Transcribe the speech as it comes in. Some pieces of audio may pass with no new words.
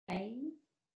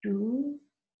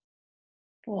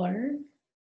fall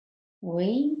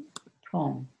away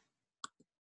from.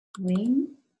 Wing.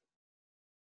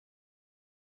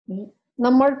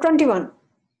 Number 21.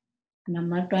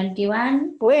 Number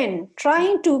 21. When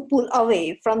trying to pull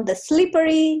away from the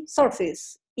slippery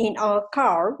surface in a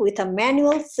car with a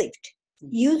manual shift,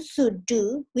 you should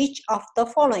do which of the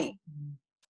following?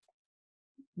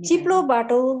 चिप्लो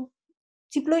बाटो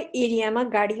चिप्लो एरियामा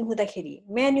गाडी हुँदाखेरि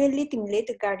manually तिमीले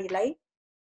त्यो गाडीलाई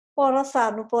पर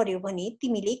सार्नु पर्यो भने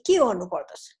तिमीले के गर्नु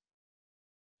पर्दछ?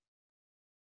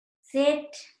 Set.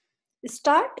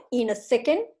 Start in a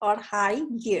second or high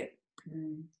gear.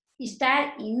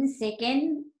 Start in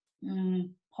second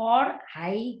for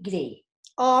high gear.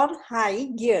 Or high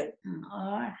gear.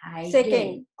 Or high second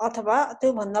gear. अथवा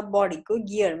त्यो भन्दा बढीको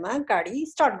गियरमा गाडी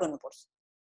स्टार्ट गर्नुपर्छ.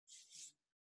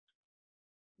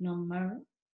 Number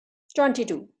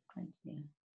 22.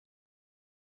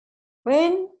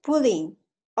 When pulling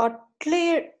a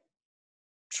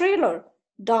trailer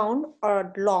down a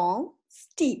long,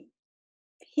 steep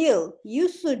hill, you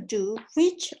should do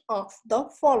which of the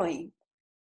following?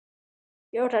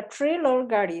 एउटा trailer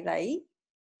गाडीलाई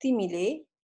तिमीले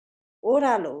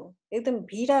ओह्रालो एकदम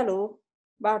भिरालो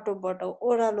बाटोबाट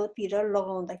ओह्रालोतिर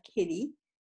लगाउँदाखेरि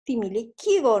तिमीले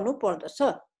के गर्नु पर्दछ?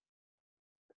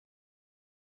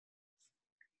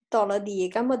 तल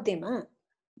दिएका मध्येमा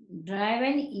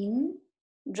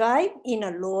drive in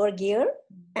a lower gear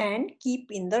and keep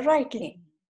in the right lane.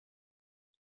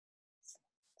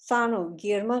 सानो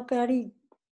गियरमा गाडी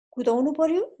कुदाउनु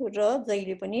पर्यो र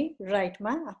जहिले पनि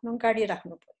राइटमा आफ्नो गाडी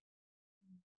राख्नु पर्यो.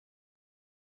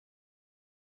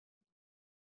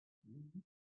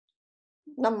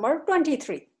 Number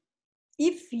 23.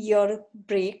 If your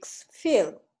brakes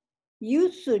fail,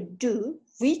 you should do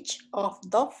which of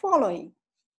the following?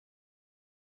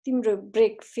 तिम्रो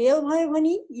ब्रेक फेल भयो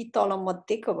भने यी तल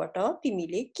मध्येकोबाट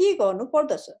तिमीले के गर्नु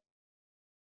पर्दछ?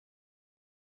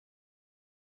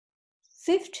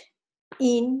 Shift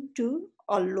into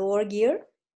a lower gear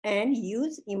and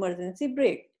use emergency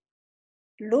brake.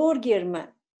 Lower gear मा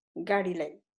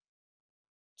गाडीलाई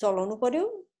चलाउनु पर्यो.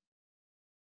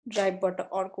 ड्राइभबाट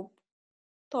अर्को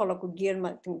तलको गियरमा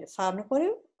तिमीले सार्नु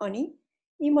पर्यो अनि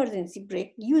इमर्जेन्सी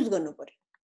ब्रेक युज गर्नु पर्यो.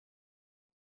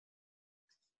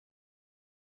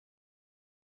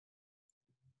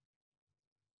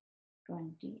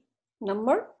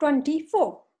 Number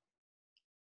 24.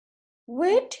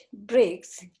 Wet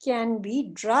brakes can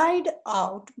be dried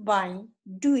out by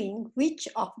doing which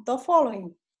of the following?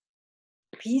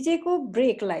 भिजेको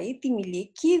ब्रेकलाई तिमीले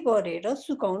के गरेर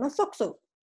सुकाउन सक्छौ?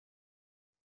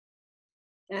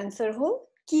 Answer हो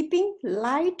keeping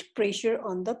light pressure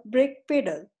on the brake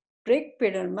pedal. Brake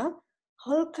पेडलमा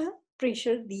हल्का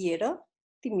प्रेसर दिएर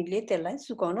तिमीले त्यसलाई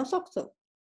सुकाउन सक्छौ.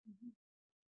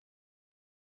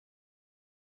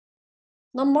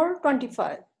 Number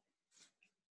 25.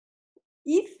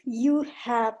 If you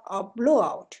have a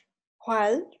blowout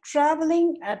while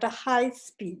traveling at a high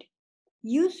speed,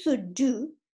 you should do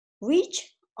which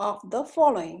of the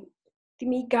following?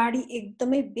 तिमी गाडी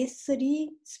एकदमै बेसरी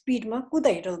स्पिडमा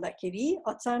कुदाइरहँदाखेरि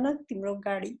अचानक तिम्रो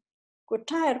गाडीको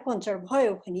टायर पञ्चर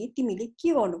भयो भने तिमीले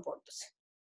के गर्नु पर्दछ?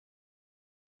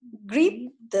 Grip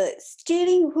the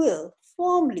steering wheel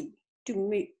firmly to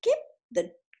keep the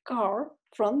car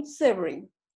from severing.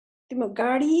 तिम्रो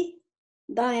गाडी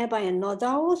दायाँ बायाँ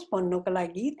नजाओस् भन्नको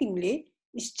लागि तिमीले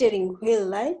स्टियरिङ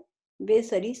व्हीललाई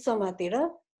बेसरी समातेर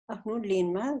आफ्नो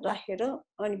लेनमा राखेर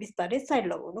अनि बिस्तारै साइड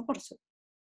लगाउनु पर्छ.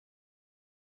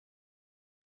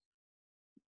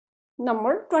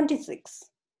 Number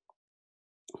 26.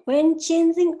 When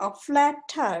changing a flat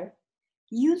tire,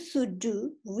 you should do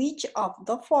which of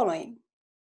the following?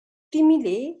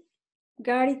 तिमीले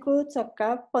गाडीको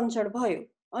चक्का पञ्चर भयो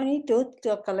अनि त्यो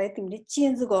चक्कालाई तिमीले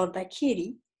चेन्ज गर्दाखेरि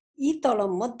यी तल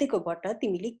मध्येकोबाट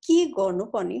तिमीले के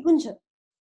गर्नुपर्ने हुन्छ?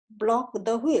 Block the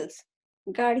wheels.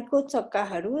 गाडीको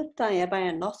चक्काहरू दायाँ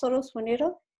बायाँ नसरोस् भनेर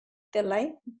त्यसलाई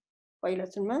पहिलो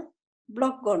सुरुमा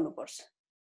ब्लक गर्नुपर्छ.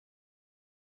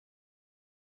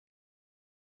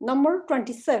 Number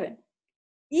 27.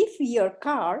 If your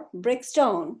car breaks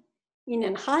down in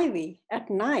a highway at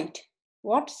night,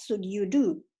 what should you do?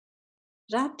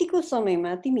 रातिको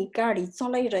समयमा तिमी गाडी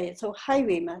चलाइरहेछौ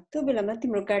हाइवेमा, त्यो बेलामा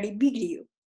तिम्रो गाडी बिग्रियो.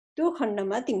 त्यो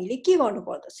खण्डमा तिमीले के गर्नु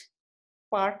पर्दछ?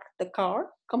 Park the car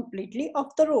completely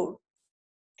off the road.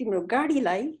 तिम्रो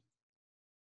गाडीलाई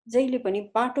जहिले पनि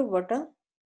बाटोबाट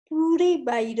पुरै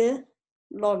बाहिर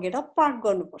लगेर पार्क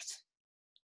गर्नुपर्छ.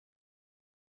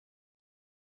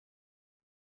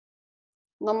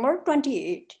 Number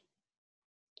 28.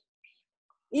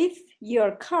 If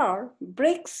your car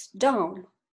breaks down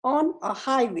on a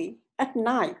highway at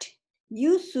night,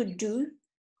 you should do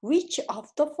which of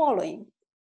the following?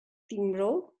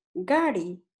 तिम्रो गाडी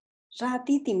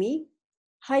राति तिमी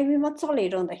हाइवेमा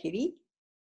चलाइरहँदाखेरि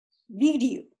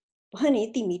बिग्रियो भने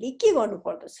तिमीले के गर्नु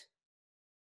पर्दछ?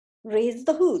 Raise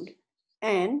the hood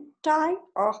and tie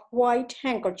a white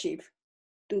handkerchief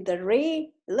to the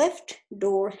left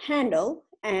door handle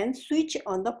and switch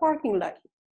on the parking light.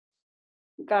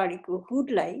 गाडीको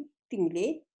हुडलाई तिमीले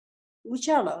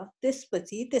उचाल,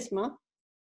 त्यसपछि त्यसमा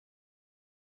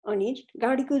अनि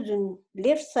गाडीको जुन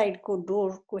लेफ्ट साइडको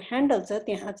डोरको ह्यान्डल छ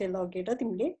त्यहाँ चाहिँ लगेर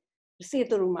तिमीले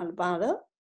सेतो रुमाल बाँध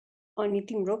अनि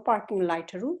तिम्रो पार्किङ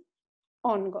लाइटहरू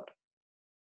अन गर।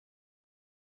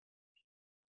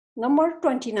 Number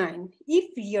 29.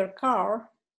 If your car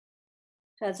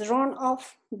has run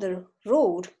off the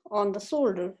road on the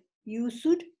shoulder, you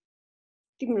should.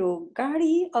 तिम्रो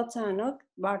गाडी अचानक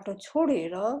बाटो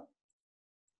छोडेर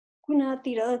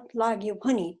कुनातिर लाग्यो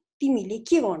भने तिमीले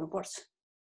के गर्नुपर्छ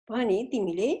भने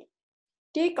तिमीले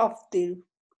take off the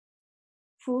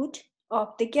foot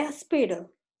of the gas pedal,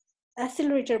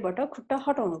 एक्सेलरेटरबाट खुट्टा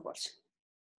हटाउनु पर्छ।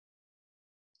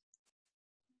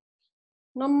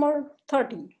 Number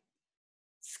 30.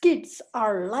 Skids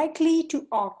are likely to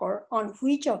occur on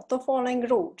which of the following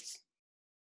roads?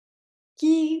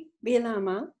 कि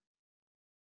बेलामा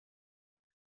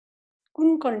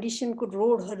कुन कन्डिसनको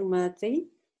रोडहरुमा चाहिँ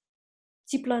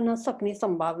चिप्लन सक्ने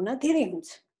सम्भावना धेरै हुन्छ?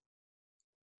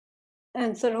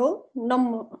 Answer हो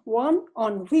number 1,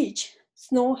 on which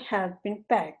snow has been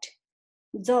packed.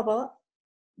 जब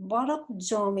बरफ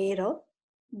जमेर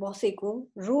बसेको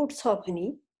रोड छ भने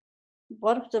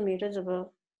बरफ जमेर जब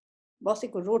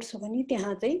बसेको रोड छ भने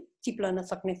त्यहाँ चाहिँ चिप्लन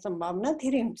सक्ने सम्भावना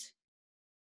धेरै हुन्छ।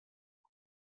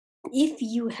 If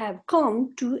you have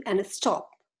come to a stop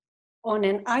on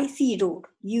an icy road,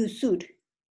 you should.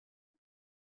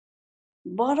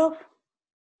 बरफ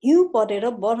हिउँ परेर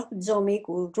बरफ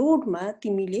जमेको रोडमा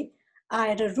तिमीले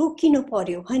आएर रोकिनु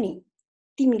पर्यो भने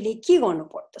तिमीले के गर्नु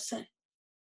पर्दछ?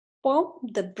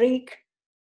 Pump the brake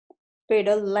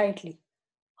pedal lightly.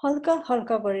 हल्का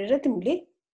हल्का गरेर तिमीले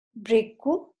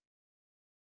ब्रेकको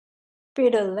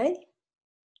पेडललाई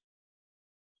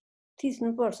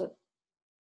थिच्नु पर्छ।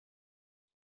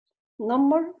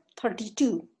 Number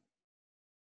 32.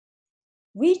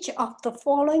 Which of the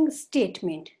following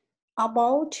statement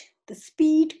about the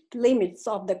speed limits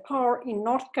of the car in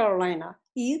North Carolina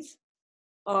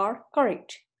are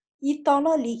correct? यी तल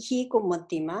लेखिएको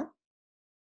मध्येमा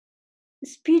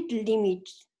स्पीड लिमिट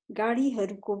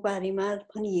गाडीहरूको बारेमा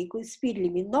भनिएको स्पीड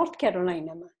लिमिट नर्थ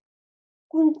क्यारोलाइनामा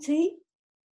कुन चाहिँ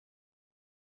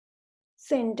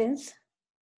सेन्टेन्स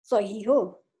सही हो?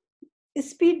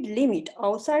 Speed limit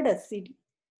outside a city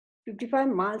 55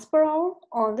 miles per hour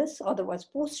unless otherwise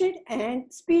posted,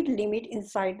 and speed limit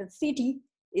inside the city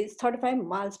is 35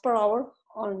 miles per hour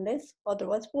unless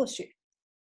otherwise posted.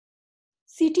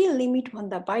 City limit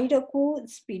भन्दा बाहिरको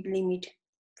speed limit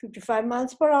 55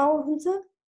 miles per hour हुन्छ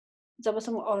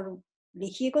जबसम्म अरु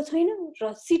लेखिएको छैन,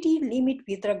 र city limit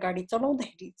भित्र गाडी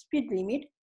चलाउँदाखेरि speed limit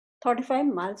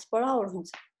 35 miles per hour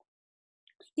हुन्छ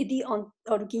यदि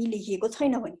अरु केही लेखिएको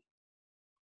छैन भने।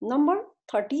 Number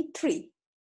 33.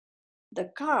 The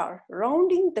car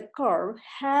rounding the curve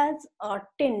has a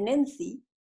tendency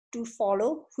to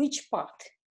follow which path?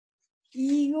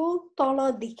 यो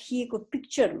तल देखिएको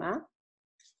पिक्चरमा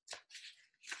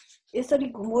यसरी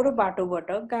घुमोरो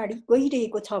बाटोबाट गाडी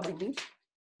गइरहेको छ भने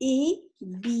A,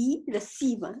 B र C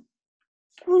मा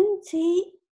कुन चाहिँ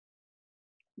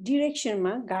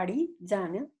डाइरेक्सनमा गाडी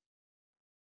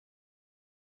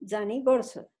जाने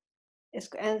गर्छ?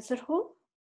 यसको आन्सर हो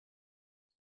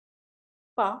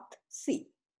path C.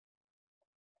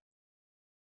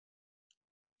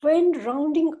 When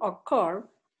rounding a curve,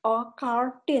 a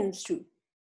car tends to.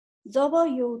 जब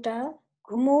एउटा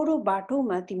घुमोरो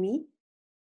बाटोमा तिमी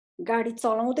गाडी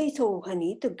चलाउँदैछौ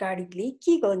भने त्यो गाडीले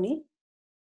के गर्ने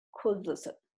खोज्दछ?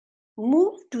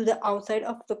 Move to the outside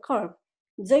of the curve.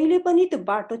 जहिले पनि त्यो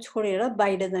बाटो छोडेर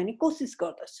बाहिर जाने कोसिस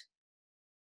गर्दछ।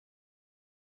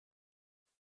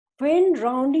 When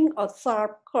rounding a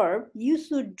sharp curve, you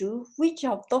should do which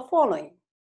of the following?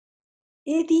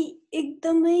 यदि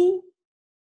एकदमै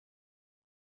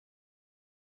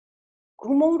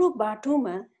घुमौरो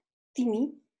बाटोमा तिमी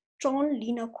टर्न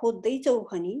लिन खोज्दैछौ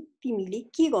भने तिमीले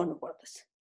के गर्नु पर्दछ?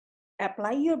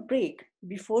 Apply your brake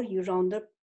before you round the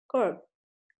curve.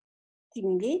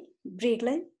 तिमीले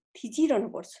ब्रेकलाई थिचिरहनु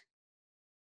पर्छ।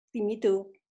 तिमी त्यो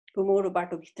घुमौरो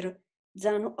बाटो भित्र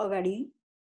जानु अगाडि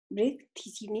ब्रेक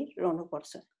थिचिने रहनु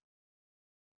पर्छ।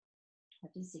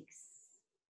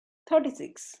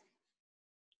 36.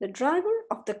 The driver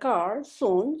of the car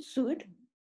shown should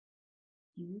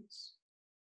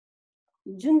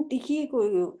जुन देखिएको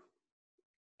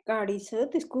गाडी छ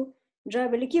त्यसको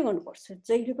ड्राइभरले के गर्नुपर्छ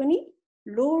जहिले पनि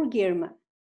lower गियरमा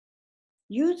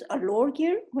use a lower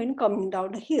gear when coming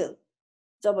down the hill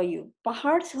जब यो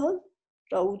पहाड छ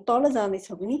र उ तल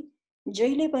जाँदैछ भने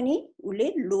जहिले पनि उले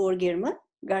लोवर गियरमा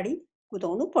गाडी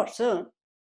कुदाउनु पर्छ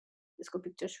यसको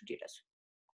picture छुटिरहेछ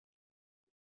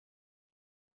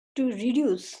to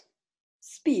reduce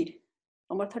speed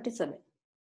number 37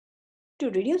 to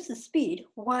reduce speed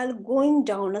while going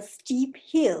down a steep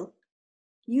hill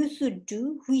you should do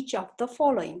which of the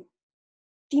following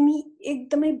तिमी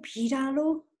एकदमै भिरालो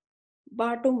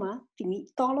बाटोमा तिमी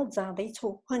तल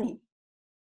जाँदैछौ भने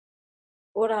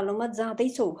ओह्रालोमा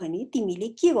जाँदैछौ भने तिमीले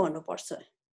के गर्नुपर्छ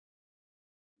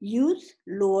युज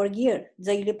लोअर गियर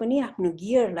जहिले पनि आफ्नो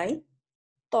गियरलाई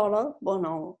तल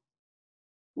बनाऊ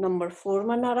नम्बर 4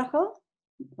 मा नराख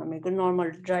हामीको नर्मल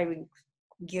ड्राइभिङ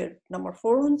गियर नम्बर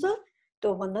 4 हुन्छ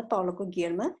त्यो भन्दा तलको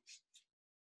गियरमा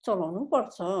चलाउनु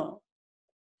पर्छ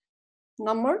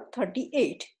number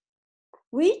 38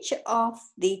 which of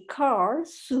the car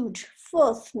should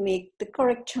first make the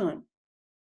correct turn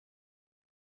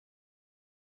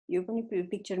यो पनि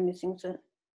पिक्चर मिसिङ छ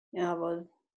यहाँ अब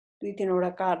दुई तीनवटा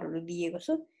कारहरु दिएको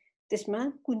छ त्यसमा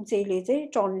कुन चाहिँले चाहिँ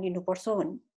टर्न लिनुपर्छ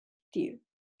भन्ने थियो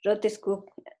र त्यसको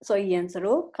सही आन्सर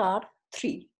हो कार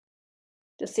 3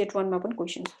 त्यो सेट 1 मा पनि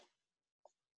क्वेशन छ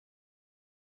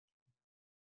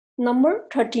number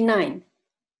 39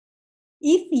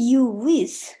 if you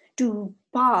wish to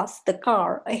pass the car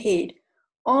ahead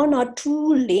on a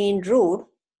 2-lane road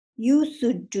you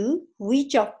should do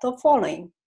which of the following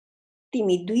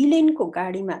तिमी 2 लेनको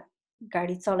गाडीमा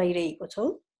गाडी चलाइरहेको छौ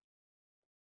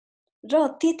र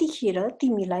त्यतिखेर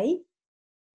तिमीलाई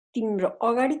तिम्रो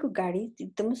अगाडिको गाडी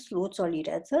एकदम स्लो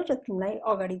चलिरहेछ र तिमीलाई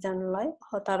अगाडि जानलाई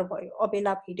हतार भयो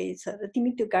अबेला भइरहेछ र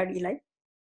तिमी त्यो गाडीलाई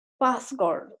पास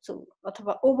गर्छौ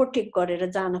अथवा ओभरटेक गरेर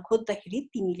जान खोज्दाखेरि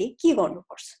तिमीले के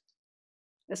गर्नुपर्छ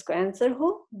यसको आन्सर हो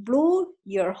blow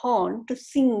your horn to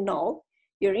signal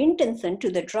your intention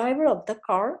to the driver of the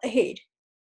car ahead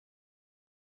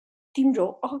तिम्रो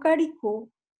अगाडिको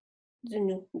जुन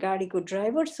गाडीको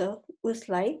ड्राइभर छ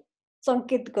उसलाई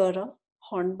संकेत गर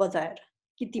हर्न बजाएर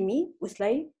कि तिमी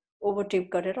उसलाई ओभरटेक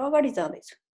गरेर अगाडि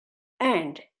जाँदैछौ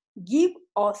and give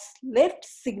us left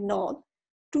signal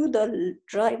to the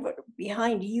driver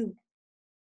behind you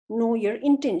know your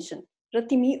intention र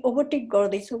तिमी ओभरटेक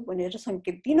गर्दैछौ भनेर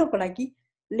संकेत दिनको लागि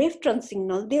लेफ्ट टर्न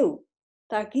सिग्नल देऊ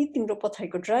ताकि तिम्रो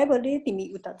पछाडिको ड्राइभरले तिमी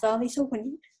उता जाँदैछौ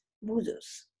भनी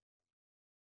बुझोस्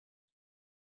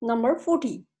Number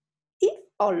 40. If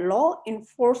a law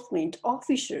enforcement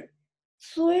officer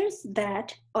swears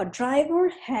that a driver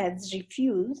has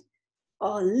refused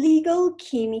a legal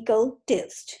chemical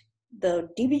test, the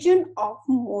Division of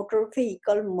Motor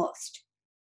Vehicle must.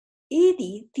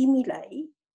 यदि तिमीलाई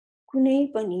कुनै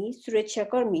पनि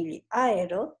सुरक्षाकर्मीले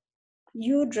आएर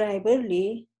यो ड्राइभरले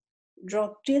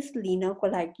ड्रग टेस्ट लिनको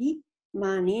लागि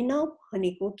मानेन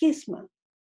भनेको केसमा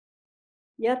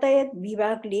यातायात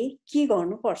विभागले के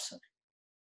गर्नुपर्छ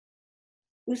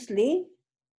उसले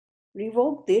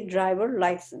रिभोक द ड्राइभर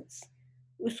लाइसेन्स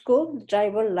उसको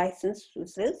ड्राइभर लाइसेन्स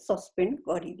उसले सस्पेन्ड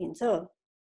गरिदिन्छ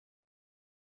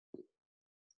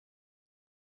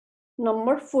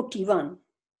number 41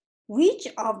 which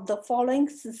of the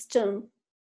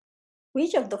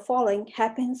following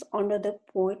happens under the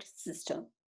point system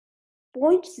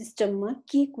point system मा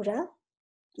के कुरा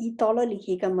यी तल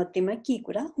लेखेका मध्येमा के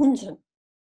कुरा हुन्छन्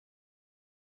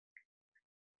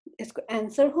इसको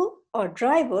आंसर हो a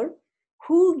driver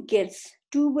who gets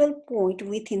 12 point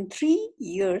within 3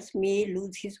 years may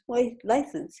lose his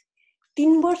license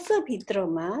 3 वर्ष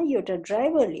भित्रमा एउटा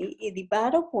ड्राइभरले यदि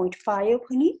 12 point पायो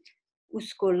भने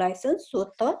उसको लाइसेन्स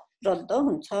स्वतः रद्द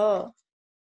हुन्छ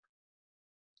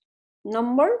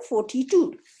number 42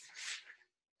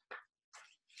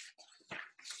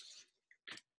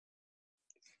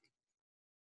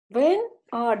 when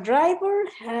a driver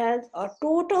has a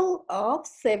total of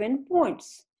 7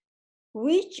 points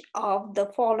which of the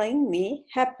following may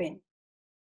happen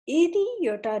यदि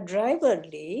एउटा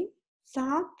ड्राइभरले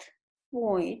 7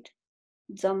 point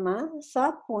जम्मा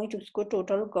 7 point उसको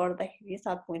टोटल गर्दाखेरि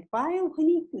 7 point पायो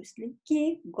भने उसले के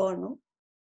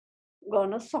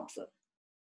गर्न सक्छ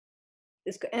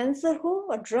यसको आन्सर हो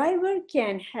a driver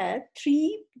can have 3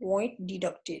 point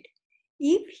deducted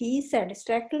if he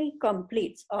satisfactorily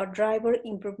completes a driver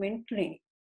improvement clinic.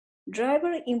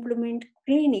 Driver improvement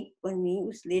clinic भन्ने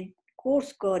उसले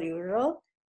कोर्स गर्यो र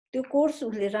त्यो कोर्स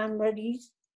उसले राम्ररी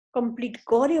कम्प्लिट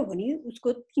गर्यो भने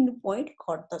उसको 3 point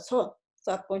घट्दछ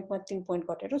 7 point मा 3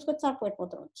 point घटेर उसको 4 point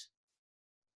मात्र हुन्छ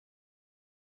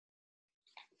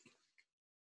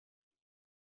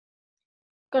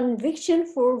Conviction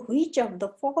for which of the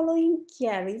following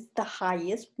carries the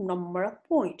highest number of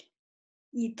points?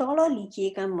 यी तल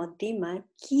लेखिएका मध्येमा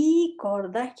के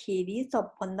गर्दाखेरि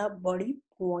सबभन्दा बढी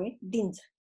पोइन्ट दिन्छ?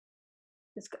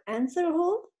 यसको आन्सर हो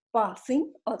passing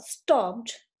a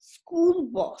stopped school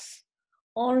bus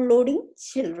unloading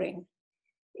children.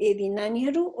 यदि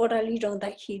नानीहरू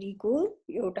ओह्रालिरहँदाखेरिको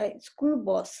एउटा स्कुल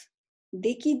बस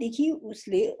देखि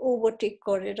उसले ओभरटेक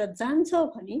गरेर जान्छ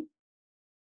भने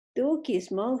त्यो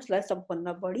केसमा उसलाई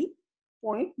सबभन्दा बढी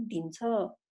पोइन्ट दिन्छ।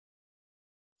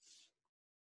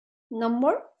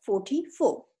 Number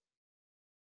 44.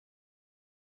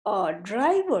 A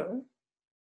driver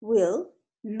will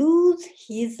lose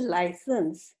his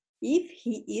license if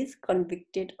he is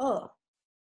convicted of.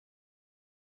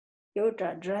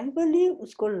 एउटा ड्राइभरले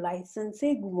उसको लाइसेन्स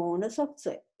चाहिँ गुमाउन सक्छ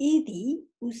यदि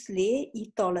उसले यी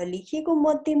तल लेखिएको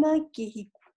मध्येमा केही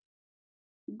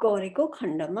गरेको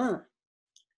खण्डमा।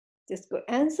 त्यसको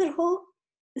आन्सर हो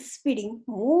speeding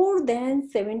more than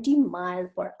 70 miles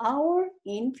per hour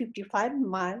in 55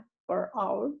 miles per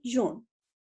hour zone.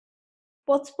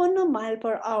 55 mile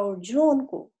per hour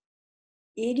जोनको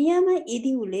एरियामा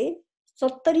यदि उले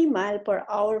 70 माइल पर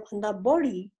आवर भन्दा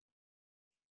बढी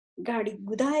गाडी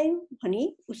कुदायो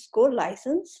भने उसको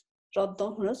लाइसेन्स रद्द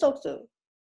हुन सक्छ।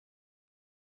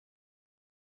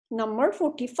 Number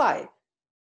 45.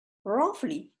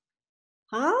 Roughly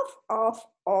half of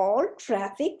all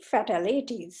traffic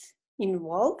fatalities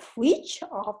involve which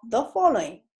of the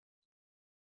following?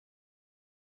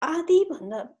 आधी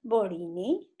भन्दा बढी नै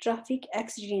ट्राफिक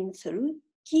एक्सिडेन्ट्सहरु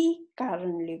के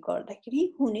कारणले गर्दाखेरि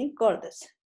हुने गर्दछ?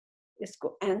 यसको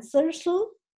आन्सर हो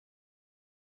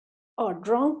a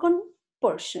drunken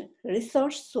person.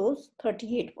 Research shows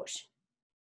 38%.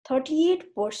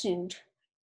 38%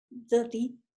 जति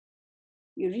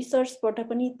यो रिसर्चबाट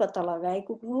पनि पत्ता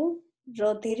लगाएको हो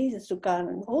र धेरै जसो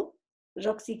कारण हो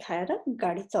रक्सी खाएर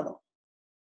गाडी चलाउनु।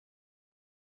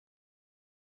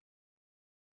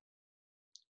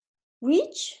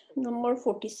 Number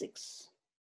 46.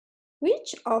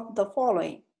 Which of the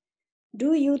following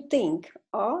do you think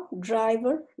a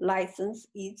driver license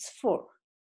is for?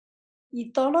 यी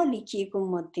तल लेखिएको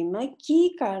मध्येमा के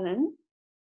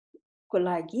कारणको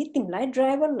लागि तिमीलाई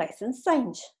ड्राइभर लाइसेन्स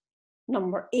चाहिन्छ?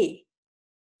 Number A.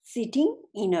 Sitting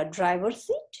in a driver's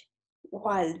seat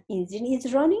while engine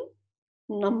is running.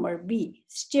 Number B.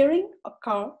 Steering a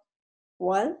car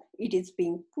while it is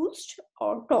being pushed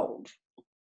or towed.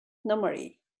 Number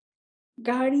A.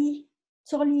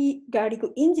 गाडीको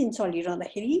इन्जिन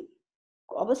चलिरहँदाखेरि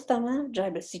अवस्थामा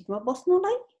ड्राइभर सिटमा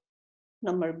बस्नलाई।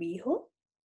 नम्बर बी हो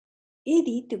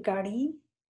यदि त्यो गाडी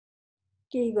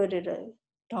केही गरेर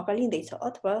ढकालिँदैछ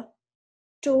अथवा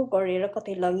टो गरेर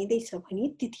कतै लगिँदैछ भने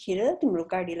त्यतिखेर तिम्रो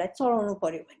गाडीलाई चलाउनु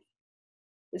पर्यो भने।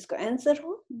 यसको आन्सर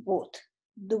हो बोथ।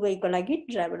 दुवैको लागि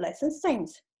ड्राइभर लाइसेन्स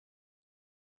चाहिन्छ।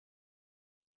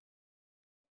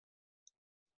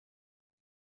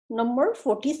 Number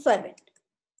 47.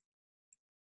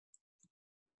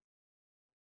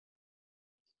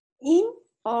 In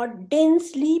a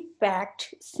densely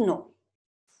packed snow,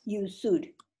 you should.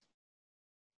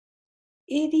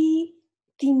 यदि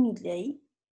तिमीलाई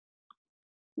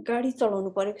गाडी चलाउनु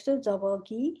परेको छ जब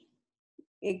कि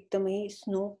एकदमै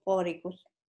स्नो परेको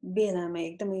बेलामा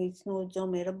एकदमै स्नो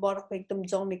जमेर बरफ एकदम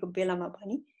जमेको बेलामा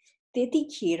पनि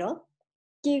त्यतिखेर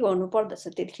के गर्नु पर्दछ?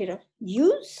 त्यतिखेर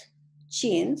use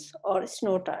chains or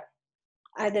snow tire.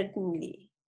 Either तिमीले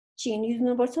चेन युज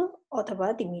गर्नुपर्छ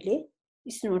अथवा तिमीले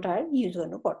स्नो टायर युज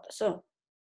गर्नु पर्दछ।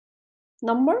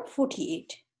 Number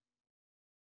 48.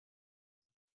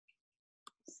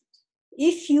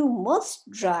 If you must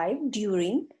drive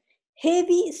during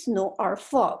heavy snow or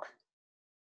fog,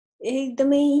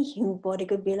 एकदमै हिउँ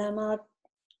परेको बेलामा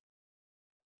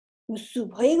हुस्सु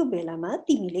भएको बेलामा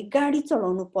तिमीले गाडी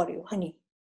चलाउनु पर्यो भने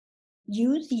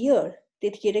use your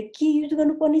त्यतिखेर के युज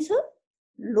गर्नुपर्ने छ?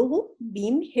 Low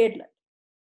beam headlight.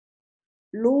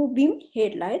 Low beam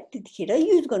headlight त्यतिखेर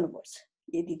युज गर्नुपर्छ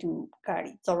यदि तिमी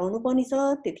गाडी चलाउनु पर्ने छ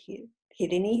त्यतिखेर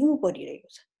धेरै नै हिउँ परिरहेको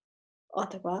छ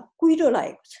अथवा कुहिरो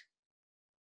लागेको छ।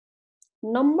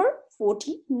 Number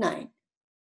 49.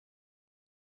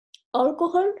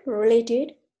 Alcohol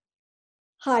related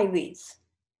highways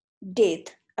death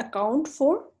account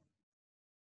for.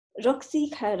 रक्सी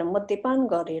खाएर मद्यपान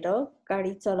गरेर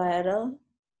गाडी चलाएर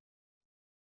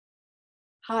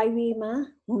हाइवेमा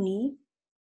हुने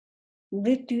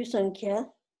मृत्यु संख्या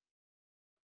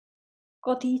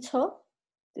कति छ?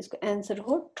 त्यसको आन्सर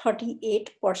हो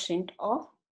 38% of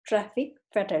traffic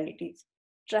fatalities.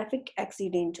 ट्राफिक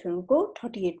एक्सिडेन्टहरुको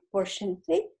 38%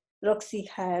 चाहिँ रक्सी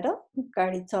खाएर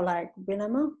गाडी चलाएको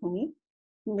बेलामा हुने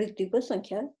मृत्युको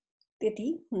संख्या त्यति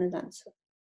हुन जान्छ।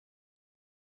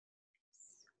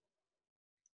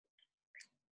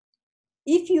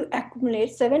 If you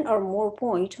accumulate 7 or more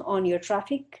points on your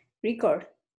traffic record,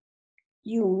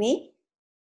 you may,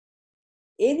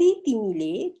 यदि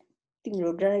तिमीले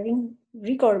तिम्रो ड्राइभिङ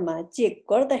रिकर्डमा चेक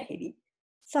गर्दाखेरि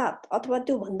 7 अथवा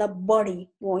त्योभन्दा बढी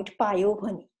पोइन्ट पायो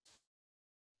भने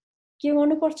के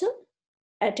गर्नुपर्छ?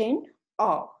 Attend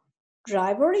a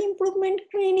driver improvement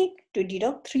clinic to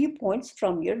deduct 3 points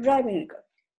from your driving record.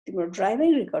 तिम्रो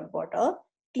ड्राइभिङ रिकर्डबाट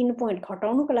 3 पोइन्ट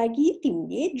घटाउनुको लागि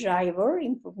तिमीले ड्राइभर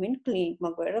इम्प्रुभमेन्ट क्लिनिकमा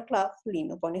गएर क्लास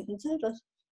लिनुपर्ने हुन्छ र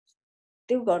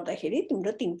त्यो गर्दाखेरि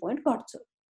तिम्रो 3 पोइन्ट घट्छ.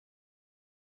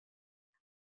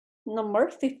 Number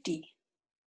 50.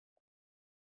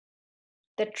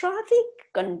 The traffic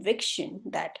conviction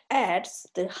that adds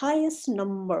the highest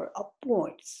number of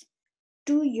points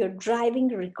to your driving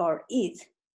record is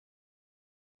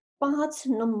 5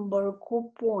 नम्बरको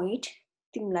पोइन्ट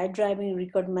तिमीलाई ड्राइभिङ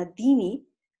रिकर्डमा दिने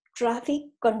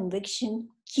ट्राफिक कन्भिक्सन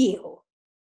के हो?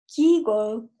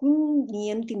 कुन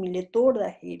नियम तिमीले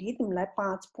तोड्दाखेरि तिमीलाई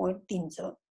 5 पोइन्ट दिन्छ?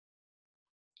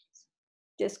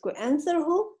 त्यसको एन्सर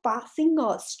हो passing a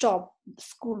stop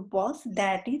school bus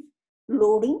that is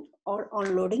loading or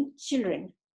unloading children.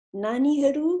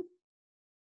 नानीहरू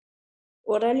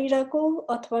ओह्रालिरहेको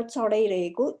अथवा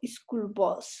चढाइरहेको स्कुल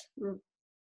बस,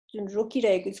 जुन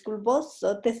रोकिरहेको स्कुल बस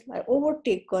छ त्यसलाई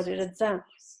ओभरटेक गरेर जा,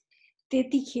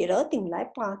 त्यतिखेर तिमीलाई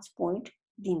 5 पोइन्ट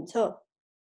दिन्छ.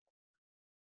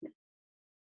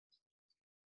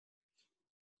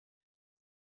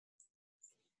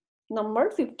 Number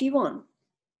 51.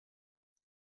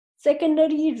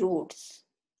 Secondary roads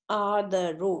are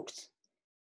the roads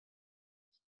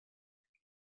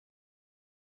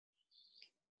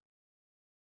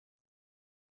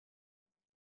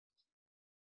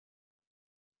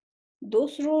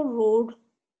दोस्रो रोड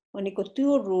भनेको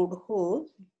त्यो रोड हो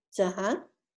जहाँ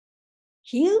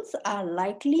hills are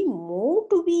likely more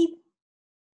to be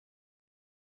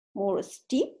more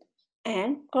steep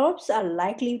and curves are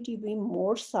likely to be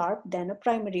more sharp than a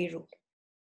primary road.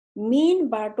 Main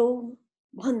बाटो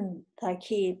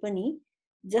भन्दाखेरि पनि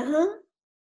जहाँ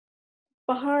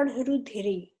पहाडहरू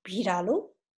धेरै भिरालो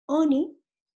अनि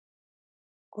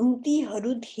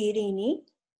घुम्तीहरू धेरै नै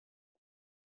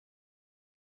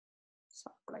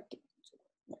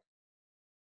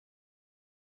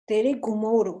धेरै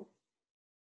घुमौरो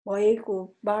भएको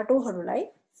बाटोहरूलाई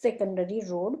सेकेन्डरी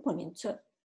रोड भनिन्छ.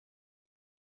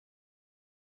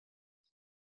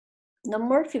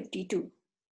 Number 52.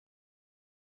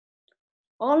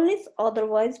 Unless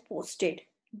otherwise posted,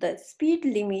 the speed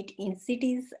limit in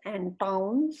cities and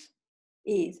towns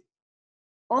is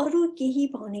अरु केही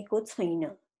भनेको छैन,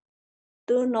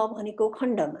 त्यो नभनेको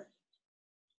खण्डमा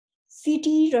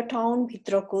सिटी र टाउन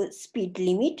भित्रको स्पीड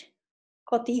लिमिट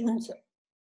कति हुन्छ?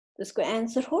 त्यसको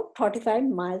एन्सर हो 35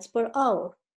 miles per hour.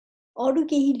 अरु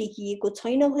केही लेखिएको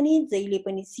छैन भने जहिले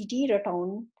पनि सिटी र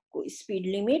टाउनको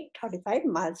speed limit 35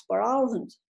 miles per hour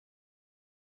हुन्छ.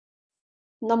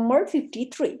 Number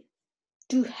 53.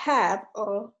 To have a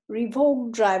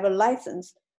revoked driver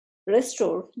license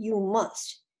restored, you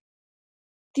must.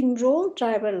 तिम्रो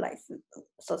ड्राइभर लाइसेन्स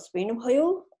सस्पेन्ड भयो,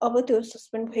 अब त्यो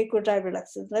सस्पेन्ड भएको ड्राइभर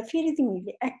लाइसेन्सलाई फेरि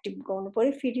तिमीले एक्टिभ गर्नु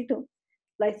पर्यो, फेरि त्यो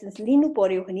लाइसेन्स लिनु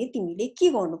पर्यो भने तिमीले के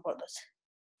गर्नु पर्दछ?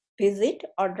 Visit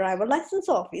a driver license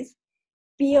office,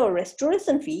 pay a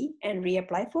restoration fee and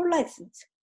reapply for license.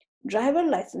 Driver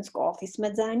लाइसेन्सको अफिसमा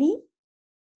जाने,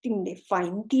 तिमीले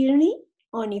फाइन तिर्ने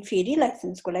अनि फेरि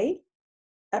लाइसेन्सको लागि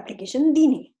एप्लिकेसन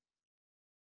दिने.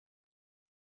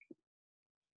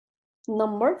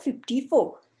 Number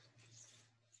 54.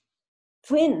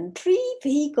 When 3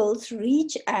 vehicles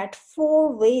reach at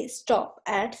 4-way stop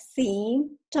at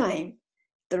same time,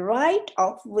 the right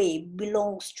of way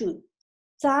belongs to.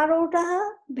 4वटा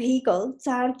vehicle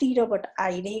 4तिरबाट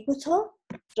आइरहेको छ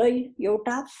र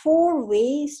एउटा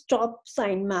 4-way stop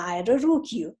साइनमा आएर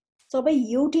रोकियो. सबै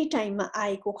एउटै टाइममा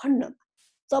आएको खण्डमा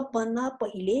सबभन्दा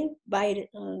पहिले बाहिर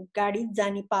गाडी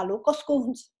जाने पालो कसको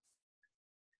हुन्छ?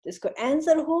 त्यसको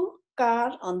एन्सर हो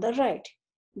कार अन द राइट.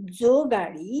 जो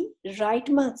गाडी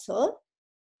राइटमा छ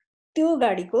त्यो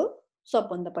गाडीको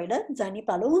सबभन्दा पहिला जाने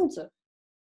पालो हुन्छ.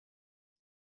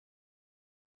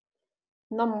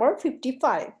 Number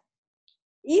 55.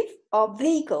 If a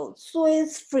vehicle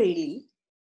sways freely,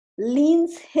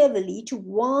 leans heavily to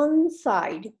one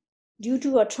side due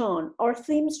to a turn or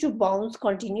seems to bounce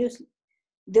continuously,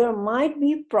 there might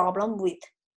be problem with.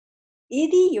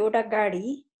 यदि एउटा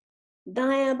गाडी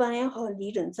दायाँ बायाँ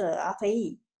हल्लिरहन्छ, आफै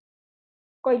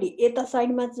कहिले यता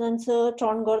साइडमा जान्छ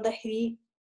टर्न गर्दाखेरि,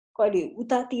 कहिले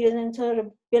उतातिर जान्छ र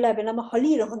बेला बेलामा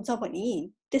हल्लिरहन्छ भने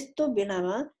त्यस्तो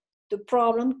बेलामा त्यो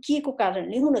प्रब्लम के को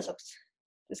कारणले हुन सक्छ?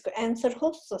 त्यसको एन्सर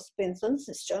हो suspension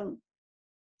system.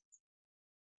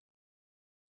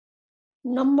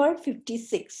 Number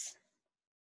 56.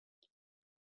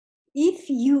 If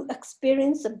you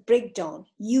experience a breakdown,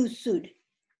 you should.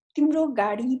 तिम्रो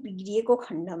गाडी बिग्रिएको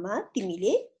खण्डमा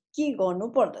तिमीले के गर्नु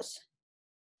पर्दछ?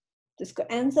 त्यसको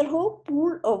आन्सर हो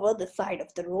pull over the side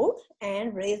of the road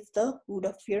and raise the hood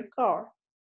of your car.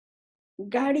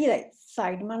 गाडीलाई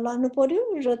साइडमा लानु पर्यो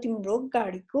र तिम्रो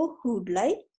गाडीको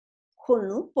हुडलाई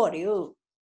खोल्नु पर्यो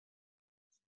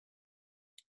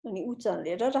अनि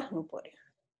उचालेर राख्नु पर्यो.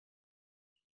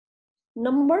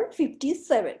 Number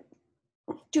 57.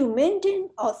 To maintain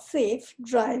a safe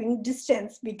driving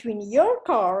distance between your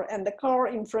car and the car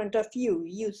in front of you,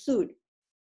 you should.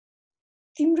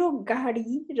 तिम्रो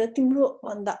गाडी र तिम्रो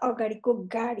भन्दा अगाडिको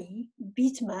गाडी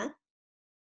बीचमा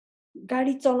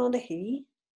गाडी चलाउँदाखेरि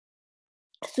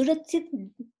सुरक्षित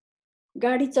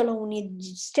गाडी चलाउने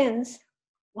डिस्टेन्स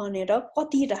भनेर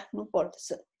कति राख्नु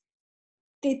पर्दछ?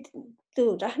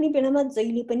 त्यो राख्ने बेलामा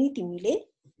जहिले पनि तिमीले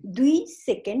 2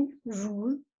 सेकेन्ड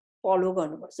रुल फलो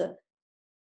गर्नुपर्छ.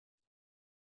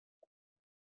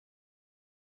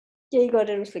 केही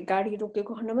गरेर उसले गाडी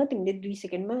रोकेको खण्डमा तिमीले 2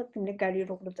 सेकेन्डमा तिमीले गाडी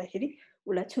रोक्दाखेरि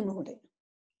उलाई छुनु हुँदैन.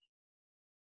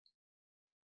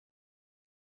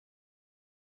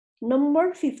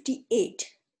 Number 58.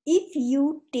 If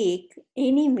you take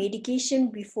any medication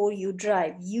before you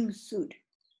drive, you should.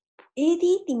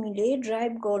 यदि तिमीले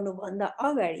ड्राइभ गर्नुभन्दा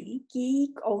अगाडि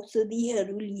केही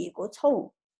औषधिहरू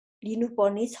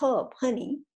लिनुपर्ने छ भने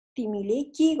तिमीले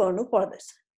के गर्नु पर्दछ?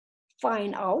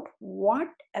 Find out what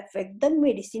effect the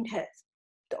medicine has.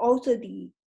 The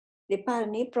औषधिले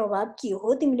पार्ने प्रभाव के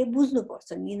हो तिमीले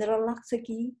बुझ्नुपर्छ. निद्रा लाग्छ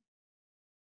कि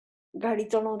गाडी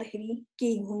चलाउँदाखेरि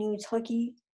केही हुने छ कि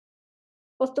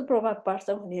कस्तो प्रभाव पार्छ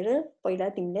भनेर पहिला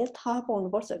तिमीले थाहा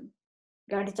पाउनुपर्छ.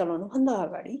 गाडी चलाउनु भन्दा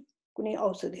अगाडि कुनै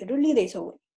औषधिहरू लिँदैछौ.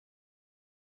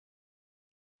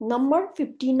 Number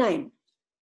 59.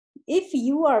 If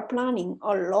you are planning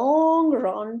a long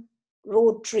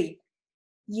road trip,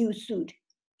 you should.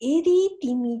 यदि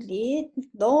तिमीले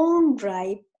long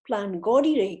drive प्लान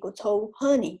गरिरहेको छौ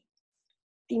भने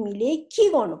तिमीले के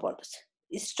गर्नु पर्दछ?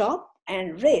 Stop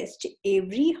and rest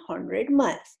every 100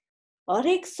 miles.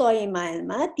 हरेक 100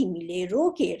 माइलमा तिमीले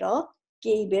रोकेर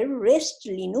केही बेर रेस्ट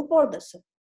लिनु पर्दछ.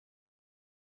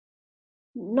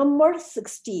 Number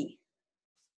 60.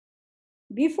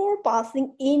 Before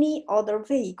passing any other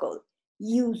vehicle,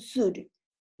 you should.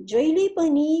 जहिले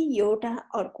पनि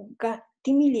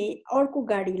तिमीले अर्को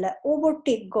गाडीलाई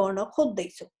ओभरटेक गर्न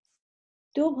खोज्दैछौ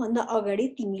त्यो भन्दा अगाडि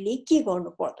तिमीले के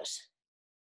गर्नु पर्दछ?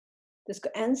 त्यसको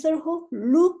आन्सर हो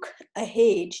look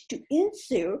ahead to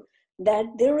ensure that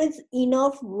there is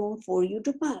enough room for you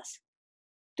to pass.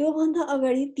 त्यो भन्दा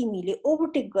अगाडि तिमीले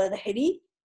ओभरटेक गर्दाखेरि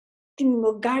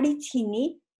तिम्रो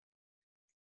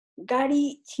गाडी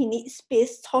छिने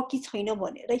स्पेस छ कि छैन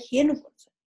भनेर हेर्नु पर्छ.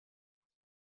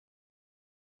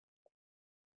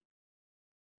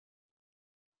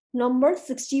 Number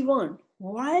 61.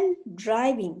 While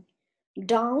driving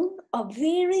down a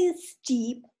very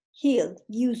steep hill,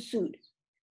 you should.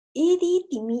 यदि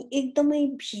तिमी एकदमै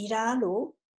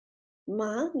भिरालोमा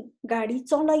गाडी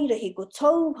चलाइरहेको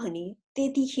छौ भने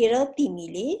त्यतिखेर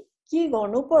तिमीले के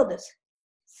गर्नु पर्दछ?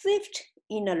 Shift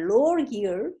in a lower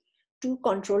gear to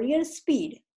control your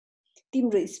speed.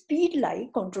 तिम्रो स्पिडलाई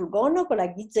कन्ट्रोल गर्नको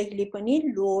लागि जहिले पनि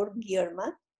लोअर गियरमा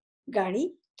गाडी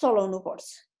चलाउनु पर्छ.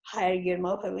 हायर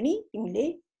गियरमा भयो भने तिमीले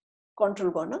कन्ट्रोल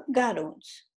गर्न गाह्रो हुन्छ.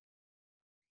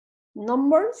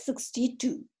 Number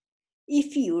 62.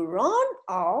 If you run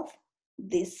off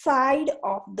the side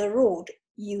of the road,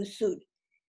 you should.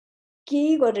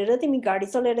 केही गरेर तिमी गाडी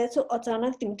चलाइरहेछौ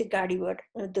अचानक तिमी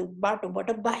त्यो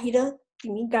बाटोबाट बाहिर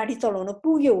तिमी गाडी चलाउन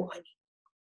पुग्यौ भने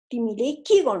तिमीले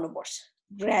के गर्नुपर्छ?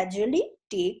 Gradually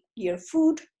take your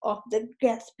foot off the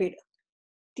gas pedal.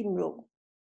 तिम्रो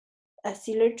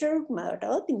एक्सिलरेटरबाट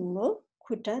तिम्रो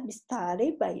खुट्टा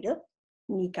बिस्तारै बाहिर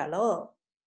निकाल.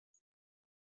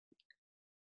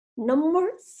 Number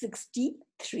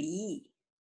 63.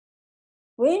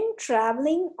 When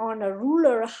traveling on a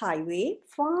rural highway,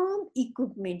 farm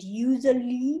equipment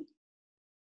usually.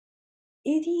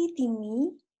 यदि तिमी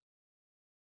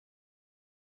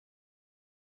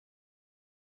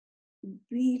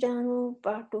बिरानो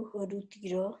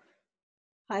बाटोहरूतिर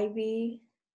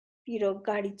हाइवेतिर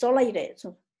गाडी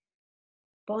चलाइरहेछौ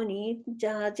भने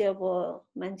जहाँ चाहिँ अब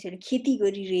मान्छेले खेती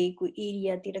गरिरहेको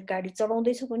एरियातिर गाडी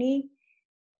चलाउँदैछ भने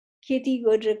खेती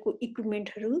गरिरहेको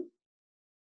इक्विपमेन्टहरू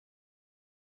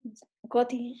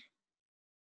कति?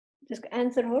 त्यसको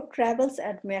आन्सर हो travels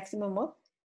at maximum of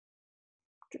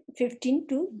 15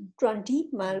 to 20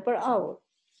 miles per hour.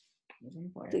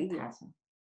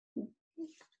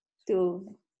 त्यो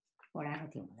पढाएको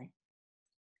थियो मलाई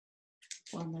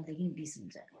 15 देखि 20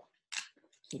 हुन्छ.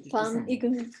 फार्म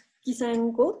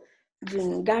किसानको जुन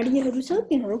गाडीहरू छ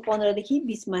तिनीहरू 15 देखि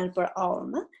 20 माइल पर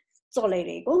आवरमा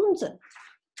चलाइरहेको हुन्छ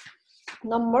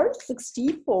number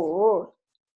 64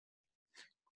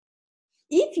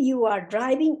 If you are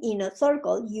driving in a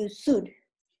circle you should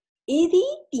यदि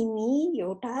तिमी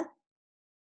एउटा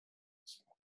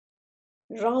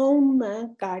राउन्डमा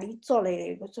गाडी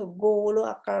चलाइरहेको छौ गोलो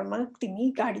आकारमा तिमी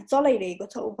गाडी चलाइरहेको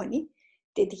छौ भने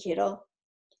त्यतिखेर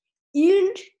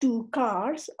yield to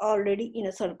cars already in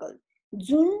a circle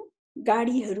जुन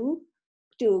गाडीहरू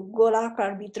त्यो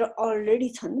गोलाकार भित्र अलरेडी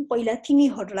छन् पहिला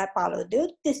तिमीहरूलाई पालो देऊ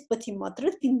त्यसपछि मात्र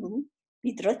तिम्रो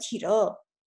भित्र छिर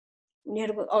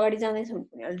उनीहरुको अगाडि जाँदै छन्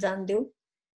उनीहरु जान्देऊ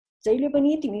जहिले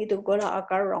पनि तिमी त्यो गोला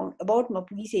आकार राउन्ड अबाउटमा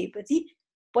पुगिसकेपछि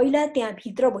पहिला त्यहाँ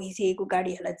भित्र भइसकेको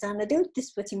गाडीहरूलाई जान देऊ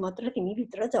त्यसपछि मात्र तिमी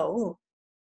भित्र जाऊ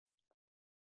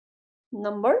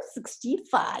number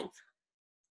 65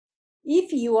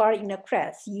 If you are in a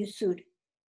crash you should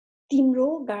तिम्रो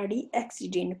गाडी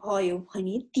एक्सिडेन्ट भयो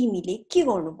भने तिमीले के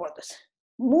गर्नु पर्दछ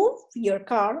move your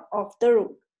car off the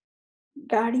road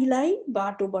गाडीलाई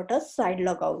बाटोबाट साइड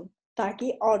लगाऊ ताकि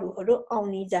अरूहरू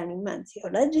आउने जाने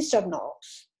मान्छेहरूलाई डिस्टर्ब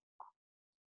नहोस्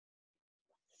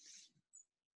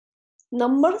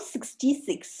Number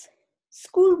 66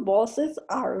 School buses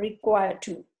are required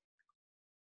to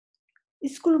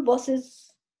School buses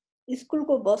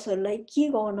स्कुलको बसहरूलाई के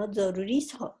गर्न जरुरी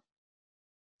छ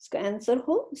इसको आन्सर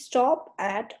हो stop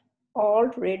at all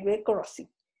railway crossing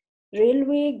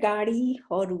railway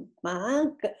गाडीहरुमा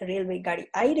railway गाडी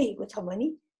आइरहेको छ भने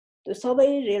त्यो सबै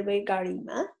रेलवे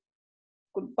गाडीमा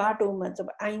बाटोमा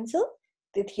जब आइन्छ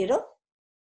त्यतिखेर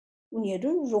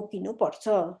उनीहरु रोकिनु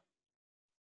पर्छ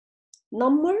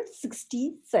Number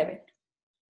 67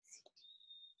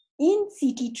 In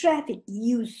city traffic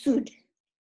you should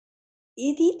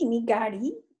यदि तिमी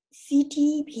गाडी सिटी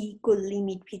भेहिकल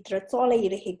लिमिट भित्र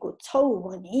चलाइरहेको छौ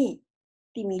भने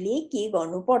तिमीले के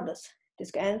गर्नु पर्दछ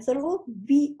त्यसको आन्सर हो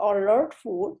be alert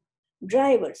for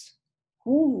drivers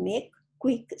who make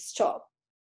quick stop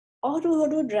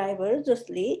अरूहरू ड्राइभर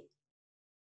जसले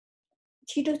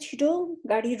छिटो छिटो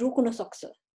गाडी रोक्न सक्छ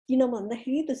किन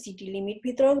भन्दाखेरि त्यो सिटी लिमिट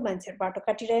भित्र मान्छेहरु बाटो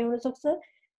काटिरहेको हुन सक्छ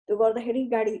त्यो गर्दाखेरि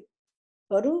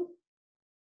गाडीहरु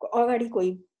अगाडि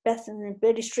कोही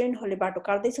पेडेस्ट्रियनहरुले बाटो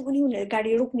काट्दैछ भने उनीहरु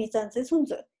गाडी रोक्ने चान्सेस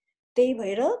हुन्छ त्यही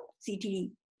भएर सिटी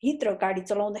भित्र गाडी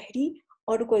चलाउँदाखेरि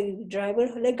अरु कोही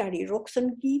ड्राइभरहरुले गाडी रोक्छन्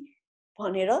कि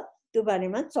भनेर त्यो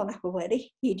बारेमा चनाखो भएर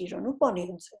हेरिरहनु पर्ने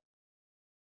हुन्छ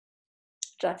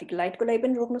ट्राफिक लाइटको लागि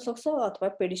पनि रोक्न सक्छ अथवा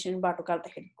पेडेस्ट्रियन बाटो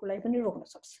काट्दाखेरिको लागि पनि रोक्न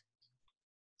सक्छ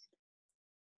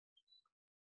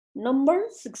Number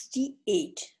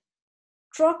 68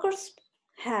 Truckers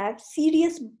have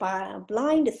serious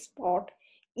blind spot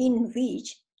in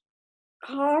which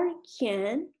car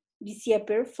can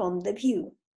disappear from the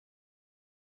view.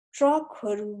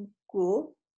 ट्रकहरुको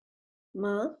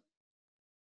मा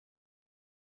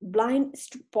ब्लाइन्ड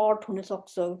स्पट हुन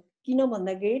सक्छ किन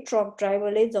भन्दाखेरि ट्रक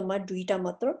ड्राइभरले जम्मा दुईटा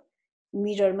मात्र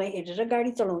मिररमा हेरेर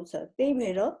गाडी चलाउँछ त्यही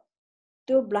भएर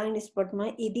त्यो ब्लाइन्ड स्पटमा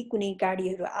यदि कुनै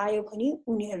गाडीहरु आयो भने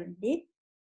उनीहरुले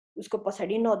उसको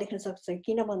पछाडी नदेख्न सक्छ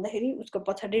किन भन्दाखेरि उसको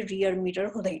पछाडी रियर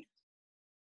मिरर हुँदैन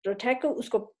र ठ्याक्क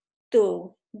उसको त्यो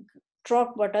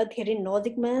ट्रकबाट धेरै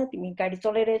नजिकमा तिमी गाडी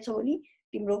चलाइरहेछौ भने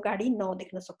तिम्रो गाडी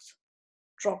नदेख्न सक्छ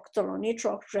ट्रक चलाउने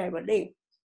ट्रक ड्राइभरले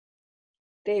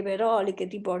त्यही भएर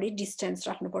अलिकति बढी डिस्टेन्स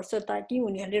राख्नुपर्छ ताकि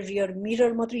उनीहरुले रियर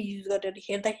मिरर मात्र युज गरेर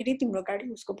हेर्दाखेरि तिम्रो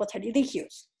गाडी उसको पछाडी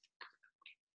देखियोस्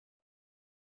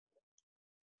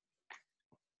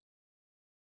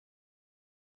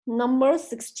Number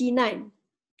 69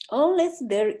 Unless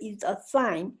there is a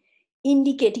sign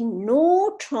indicating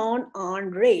no turn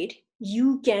on red,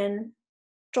 you can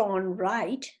turn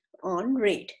right on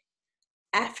red.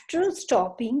 After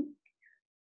stopping,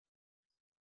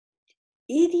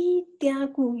 यदि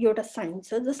त्यहाँको एउटा साइन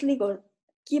छ जसले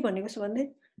के भनेको छ भन्दै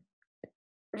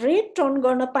रेड टर्न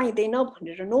गर्न पाइदैन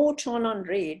भनेर no turn on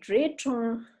red red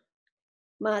turn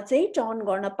मा चाहिँ टर्न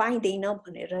गर्न पाइदैन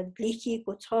भनेर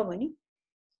लेखिएको छ भने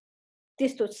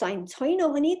त्यस्तो साइन छैन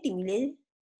भने तिमीले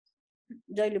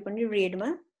जहिले पनि रेडमा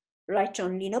राइट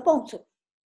टर्न लिन पाउँछौ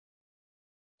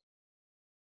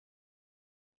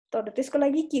तर त्यसको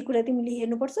लागि के कुरा तिमीले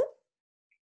हेर्नुपर्छ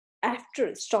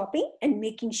after stopping and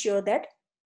making sure that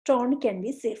turn can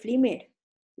be safely made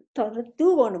तर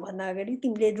त्यो गर्नु भन्दा अगाडि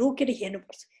तिमीले रोकेर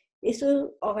हेर्नुपर्छ यसो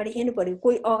अगाडि हेर्नु पर्यो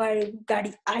कोही अगाडि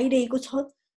गाडी आइरहेको छ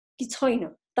कि छैन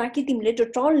ताकि तिमीले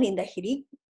त्यो टर्न लिँदाखेरि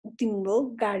तिम्रो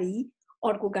गाडी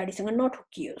अर्को गाडीसँग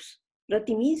नठोकियोस् र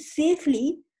तिमी सेफली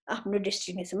आफ्नो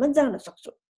डेस्टिनेसनमा जान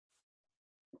सक्छौ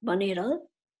भनेर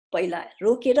पहिला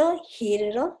रोकेर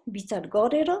हेरेर विचार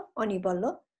गरेर अनि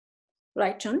बल्ल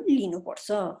राइट टर्न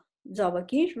लिनुपर्छ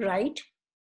जबकि राइट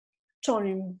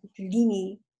टर्न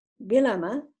लिने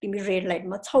बेलामा तिमी रेड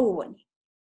लाइटमा छौ भने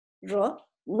र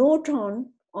नो टर्न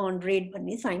अन रेड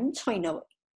भन्ने साइन छैन भने।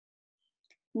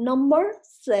 Number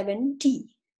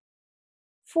 70,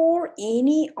 for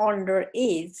any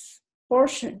underage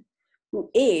person who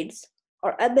aids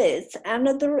or abets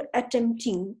another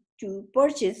attempting to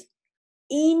purchase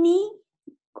any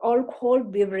alcohol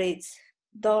beverage,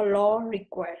 the law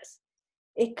requires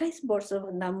 21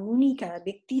 वर्षभन्दा मुनिका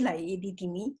व्यक्तिलाई यदि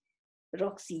तिमी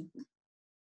रक्सी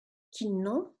किन्न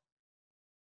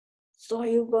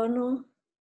सहयोग गर्न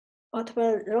अथवा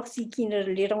रक्सी किनेर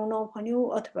लिएर आउन भन्यो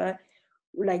अथवा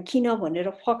उलाई किन भनेर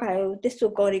फकायो त्यस्तो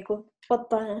गरेको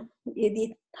पत्ता यदि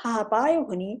थाहा पायो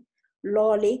भने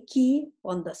लले के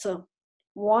भन्दछ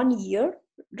 1 year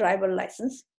ड्राइभर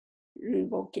लाइसेन्स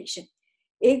रिभोकेसन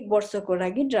 1 वर्षको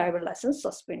लागि driver licence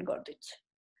suspend गर्दिन्छ।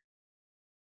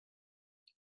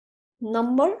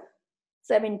 Number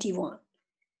 71,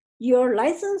 your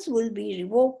license will be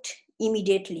revoked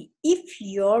immediately if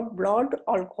your blood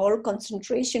alcohol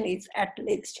concentration is at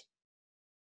least.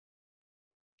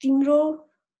 तिम्रो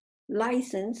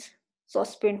लाइसेन्स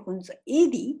सस्पेन्ड हुन्छ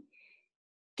यदि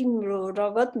तिम्रो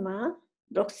रगतमा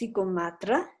रक्सीको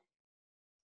मात्रा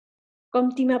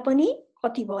कम्तीमा पनि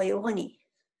कति भयो भने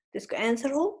त्यसको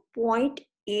एन्सर हो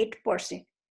 0.8%।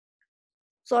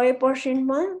 100%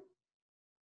 मा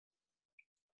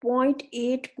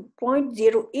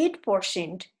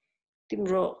 0.08%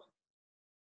 तिम्रो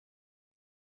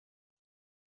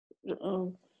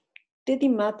त्यति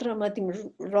मात्रामा तिम्रो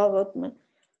रगतमा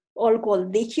अल्कोहल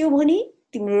देखियो भने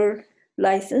तिम्रो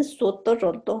लाइसेन्स स्वत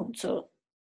रद्द हुन्छ।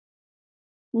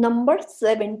 Number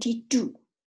 72,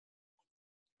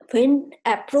 when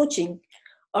approaching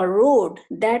a road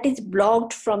that is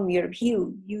blocked from your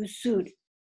view, you should.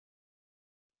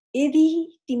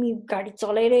 यदि तिमी गाडी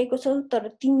चलाइरहेको छौ तर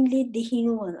तिमीले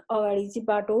देखिनु अगाडि चाहिँ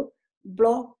बाटो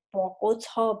ब्लक भएको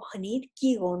छ भने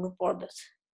के गर्नु पर्दछ?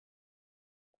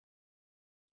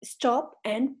 Stop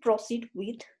and proceed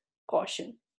with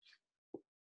caution.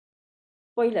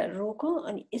 पहिला रोक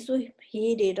अनि यसो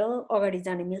हेरेर अगाडि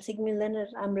जाने मिल्छ कि मिल्दैन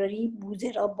राम्ररी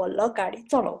बुझेर बल्ल गाडी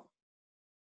चलाऊ।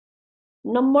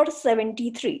 Number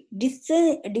 73,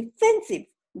 defensive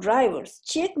drivers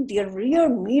check their rear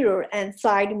mirror and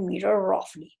side mirror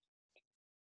roughly.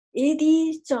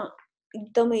 यदि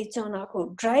एकदमै चनाखो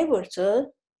ड्राइभर छ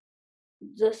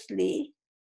जसले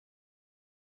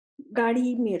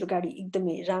मेरो गाडी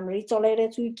एकदमै राम्ररी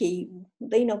चलाइरहेछु केही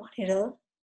हुँदैन भनेर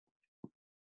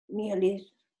उनीहरूले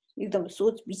एकदम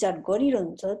सोच विचार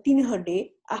गरिरहन्छ तिनीहरूले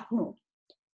आफ्नो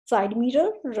साइड मिरर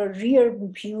र रियर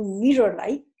भ्यू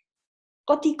मिररलाई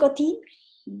कति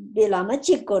बेलामा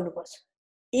चेक गर्नुपर्छ।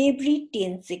 एभ्री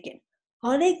 10 सेकेन्ड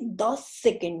हरेक 10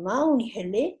 सेकेन्डमा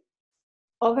उनीहरूले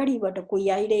अगाडिबाट कोही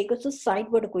आइरहेको छ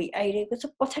साइडबाट कोही आइरहेको छ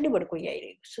पछाडिबाट कोही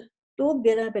आइरहेको छ त्यो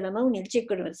बेलामा उनीहरूले चेक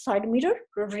गर्नुपर्छ। साइड मिरर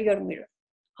र रियर मिरर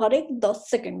हरेक 10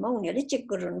 सेकेन्डमा उनीहरूले चेक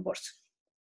गरिरहनुपर्छ।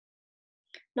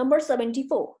 Number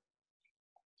 74,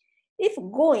 if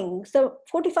going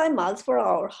 45 miles per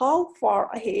hour, how far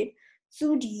ahead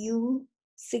should you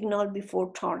signal before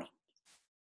turning?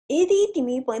 यदि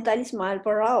तिमी 45 माइल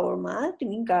पर आवरमा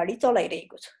तिमी गाडी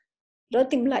चलाइरहेको छ र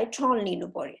तिमीलाई टर्न लिनु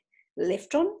पर्यो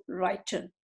लेफ्ट टर्न राइट टर्न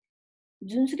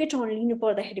जुनसुकै टर्न लिनु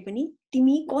पर्दाखेरि पनि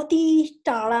तिमी कति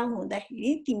टाढा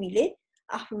हुँदाखेरि तिमीले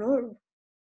आफ्नो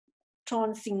टर्न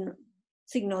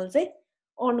सिग्नल चाहिँ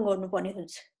अन गर्नुपर्ने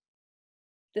हुन्छ।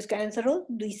 त्यसको एन्सर हो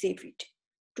 200 फिट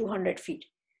 200 फिट।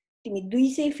 तिमी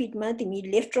 200 फिटमा तिमी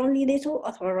लेफ्ट टर्न लिँदैछौ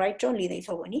अथवा राइट टर्न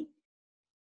लिँदैछौ भने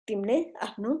तिमीले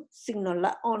आफ्नो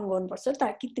सिग्नललाई अन गर्नुपर्छ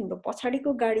ताकि तिम्रो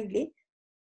पछाडिको गाडीले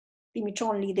तिमी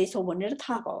टर्न लिँदैछौ भनेर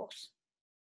थाहा पाओस्।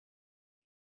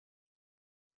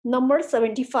 Number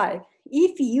 75,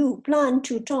 if you plan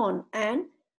to turn and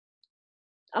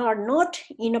are not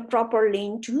in a proper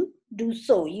lane to do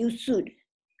so, you should.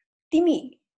 तिमी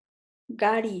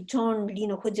गाडी टर्न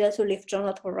लिन खोजिरहेछौ लेफ्ट टर्न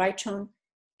अथवा राइट टर्न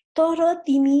तर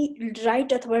तिमी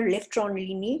राइट अथवा लेफ्ट टर्न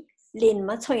लिने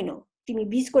लेनमा छैनौ तिमी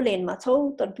बीचको लेनमा छौ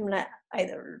तर तिमीलाई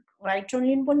आइदर राइट टर्न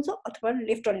लिनुपर्छ अथवा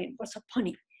लेफ्ट टर्न लिनुपर्छ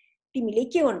भने तिमीले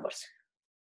के गर्नुपर्छ?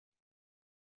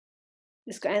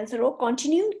 यसको एन्सर हो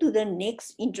continue to the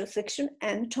next intersection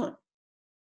and turn.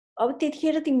 अब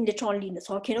त्यतिखेर तिमीले टर्न लिन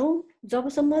सकेनौ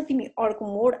जबसम्म तिमी अर्को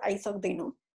मोड आइसक्दैनौ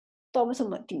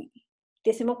तबसम्म तिमी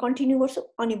त्यसैमा कन्टिन्यू गर्छौ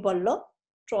अनि बल्ल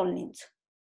टर्न लिन्छ।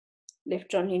 लेफ्ट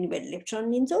टर्न लिने भए लेफ्ट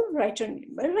टर्न लिन्छौ राइट टर्न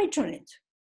लिने भए राइट टर्न लिन्छौ।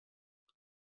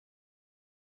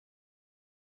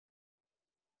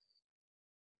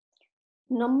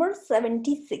 Number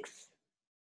 76,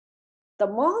 the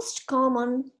most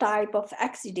common type of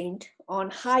accident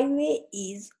on highway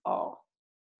is a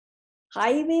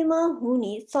हाइवेमा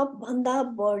हुने सबभन्दा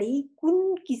बढी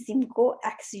कुन किसिमको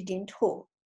एक्सिडेन्ट हो?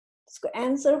 त्यसको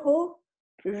एन्सर हो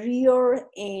rear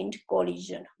and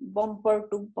collision, bumper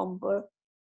to bumper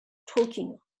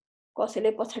ठोकिनु,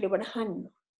 कसैले पछाडिबाट हान्नु।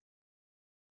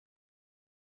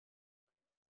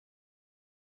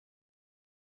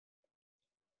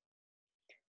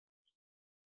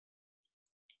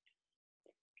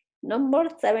 Number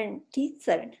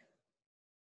 77.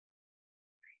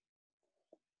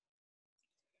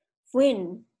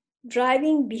 When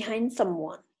driving behind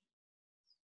someone.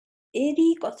 यदि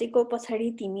कसैको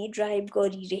पछाडि तिमी ड्राइभ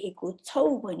गरिरहेको छौ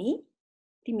भने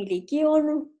तिमीले के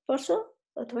गर्नुपर्छ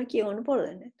अथवा के गर्नु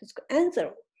पर्दैन? त्यसको एन्सर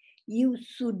हो you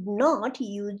should not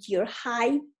use your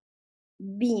high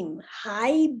beam.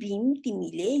 High beam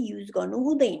तिमीले युज गर्नु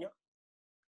हुँदैन।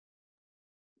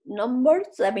 Number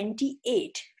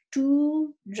 78.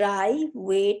 To dry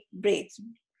wet brakes.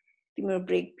 तिम्रो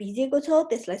ब्रेक भिजेको छ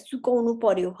त्यसलाई सुकाउनु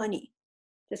पर्यो भने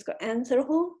त्यसको एन्सर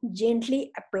हो gently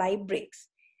apply brakes.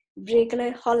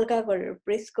 ब्रेकलाई हल्का गरेर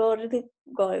प्रेस गर्दै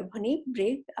गयो भने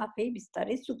ब्रेक आफै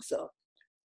बिस्तारै सुक्छ।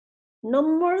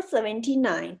 Number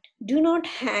 79. Do not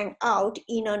hang out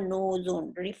in a no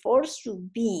zone refers to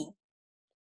being.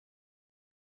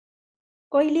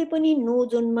 कहिले पनि नो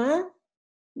जोनमा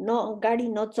गाडी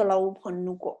नचलाऊ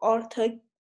भन्नुको अर्थ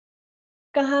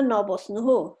कहाँ नबस्नु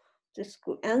हो?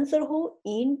 त्यसको एन्सर हो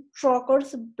in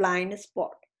truckers blind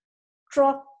spot.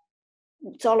 Truck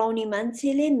चलाउने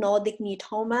मान्छेले नदेख्ने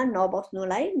ठाउँमा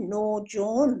नबस्नुलाई नो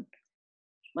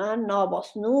जोनमा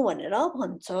नबस्नु भनेर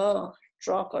भन्छ,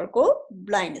 ट्रकरको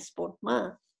blind स्पटमा।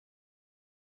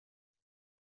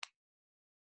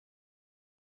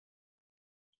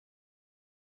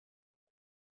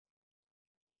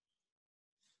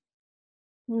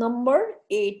 Number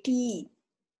 80.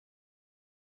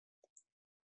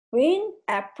 When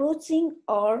approaching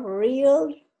a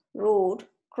railroad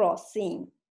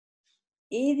crossing.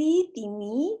 यदि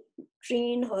तिमी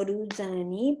ट्रेनहरू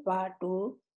जाने बाटो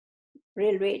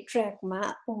रेलवे ट्र्याकमा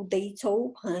आउँदैछौ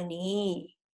भने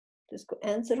त्यसको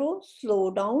एन्सर हो slow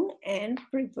down and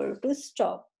prefer to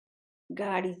stop.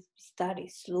 गाडी बिस्तारै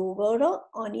स्लो गर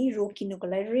अनि रोकिनुको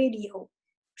लागि रेडी हो।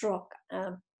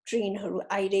 ट्रेनहरू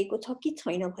आइरहेको छ कि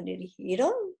छैन भनेर हेर,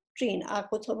 ट्रेन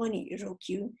आएको छ भने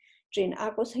रोक्यौ, ट्रेन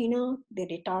आएको छैन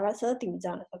धेरै टाढा छ तिमी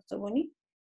जान सक्छौ भने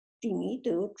तिमी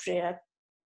त्यो ट्र्याक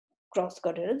क्रस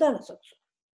गरेर जान सक्छौ।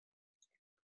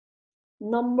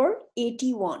 Number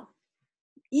 81.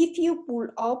 If you pull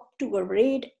up to a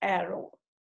red arrow.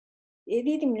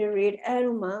 यदि तिमीले रेड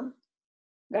एरोमा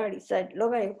गाडी साइड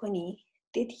लगायो भने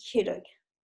त्यतिखेर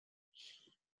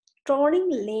turning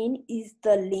lane is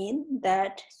the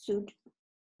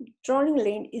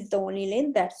only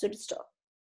lane that should stop.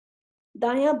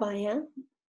 दायाँ बायाँ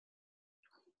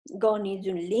गर्ने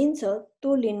जुन लेन छ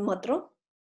त्यो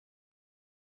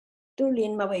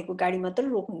लेनमा भएको गाडी मात्र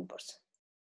रोक्नुपर्छ।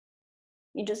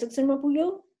 इन्टरसेक्सनमा पुग्यो,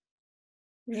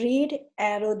 रेड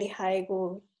एरो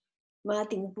देखाएकोमा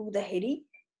तिमी पुग्दाखेरि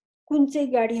कुन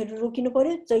चाहिँ गाडीहरू रोकिनु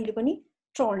पर्यो? जहिले पनि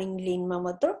टर्निङ लेनमा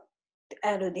मात्र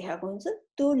एरो देखाएको हुन्छ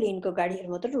त्यो लेनको गाडीहरू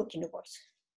मात्र रोकिनुपर्छ,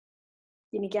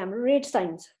 किनकि हाम्रो रेड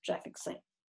साइन छ, traffic sign.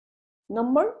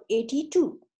 Number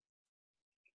 82.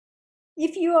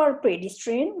 If you are a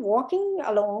pedestrian walking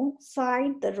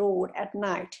alongside the road at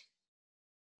night.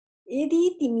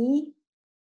 यदि तिमी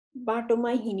बाटोमा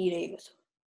हिँडिरहेको छौ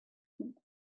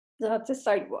जहाँ चाहिँ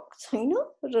साइडवक छैन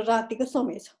र रातिको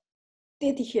समय छ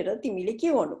त्यतिखेर तिमीले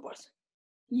के गर्नुपर्छ?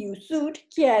 You should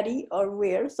carry or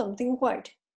wear something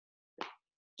white.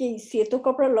 केही सेतो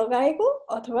कपडा लगाएको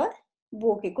अथवा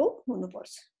बोकेको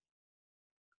हुनुपर्छ।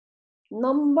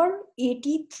 Number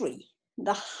 83.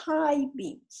 The high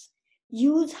beams.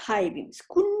 Use high beams.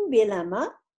 कुन बेलामा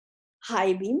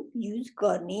high beam युज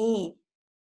गर्ने?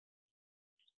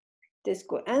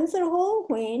 त्यसको एन्सर हो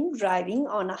when driving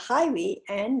on a highway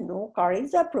and no car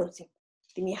is approaching.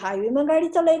 तिमी हाइवेमा गाडी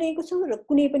चलाइरहेको छौ र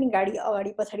कुनै पनि गाडी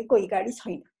अगाडि पछाडि कोही गाडी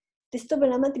छैन, त्यस्तो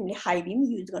बेलामा तिमीले हाई बीम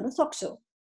युज गर्न सक्छौ।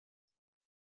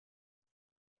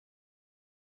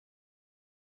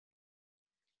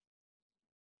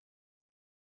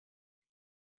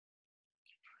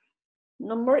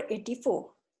 Number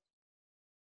 84.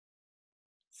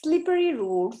 Slippery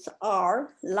roads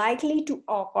are likely to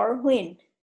occur when.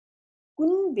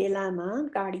 कुन बेलामा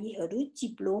गाडीहरू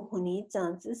चिप्लो हुने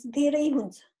चान्सेस धेरै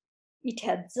हुन्छ? It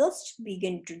has just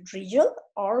begun to drizzle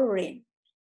or rain.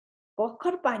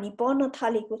 भर्खर पानी पर्न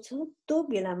थालेको छ त्यो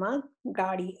बेलामा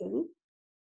गाडीहरू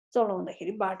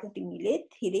चलाउँदाखेरि बाटो तिमीले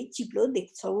धेरै चिप्लो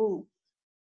देख्छौ।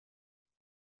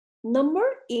 Number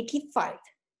 85.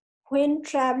 When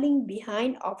traveling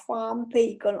behind a farm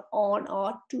vehicle on a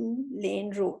 2-lane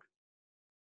road.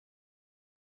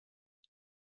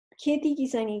 खेती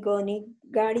किसानी गर्ने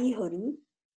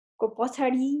गाडीहरूको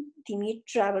पछाडि तिमी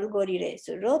ट्राभल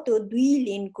गरिरहेछौ र त्यो 2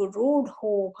 लेनको रोड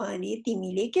हो भने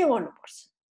तिमीले के गर्नुपर्छ?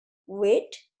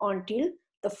 Wait until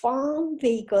the farm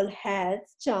vehicle has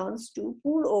chance to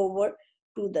pull over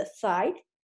to the side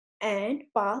and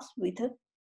pass with a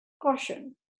caution.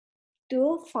 त्यो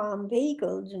farm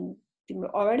vehicle जुन तिम्रो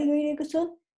अगाडि गइरहेको छ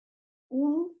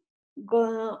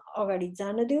अगाडि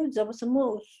जान देऊ, जबसम्म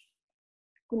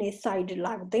कुनै साइड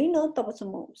लाग्दैन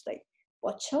तबसम्म उसलाई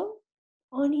पछ्याउ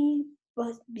अनि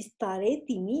बिस्तारै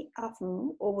तिमी आफ्नो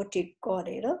ओभरटेक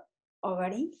गरेर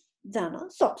अगाडि जान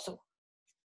सक्छौ।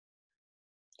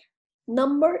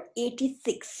 Number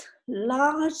 86,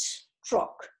 large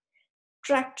truck,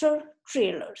 tractor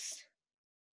trailers.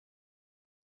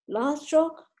 Large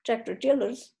truck, tractor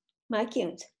trailers मा के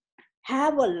हुन्छ?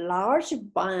 Have a large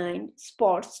blind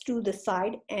spots to the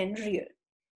side and rear.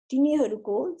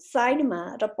 तिनीहरूको साइडमा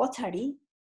र पछाडि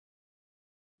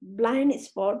ब्लाइन्ड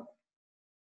स्पट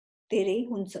धेरै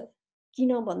हुन्छ,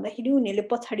 किन भन्दाखेरि उनीहरूले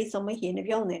पछाडिसम्म हेर्न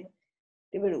भ्याउँदैन।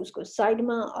 त्यही भएर उसको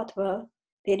साइडमा अथवा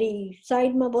धेरै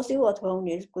साइडमा बस्यो अथवा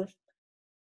उनीहरूको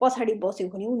पछाडि बस्यो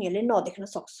भने उनीहरूले नदेख्न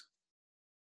सक्छ।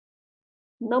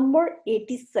 Number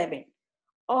 87,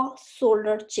 a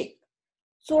shoulder check.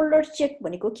 Shoulder check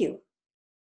भनेको के हो?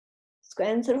 इसको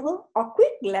आन्सर हो a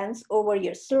quick glance over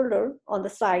your shoulder on the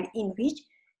side in which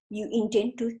you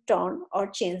intend to turn or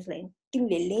change lane.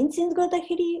 तिमीले लेन चेन्ज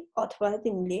गर्दाखेरि अथवा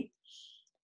तिमीले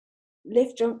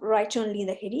लेफ्ट टर्न राइट टर्न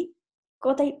लिँदाखेरि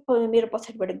कतै मेरो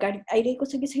पछाडिबाट गाडी आइरहेको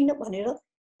छ कि छैन भनेर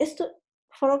यस्तो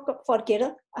फर्केर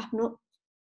आफ्नो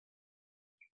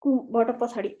बाट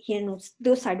पछाडि हेर्नु,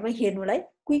 त्यो साइडमा हेर्नुलाई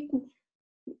क्विक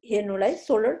हेर्नुलाई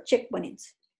शोल्डर चेक भनिन्छ।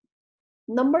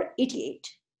 Number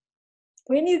 88,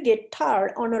 when you get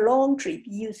tired on a long trip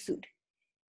you should.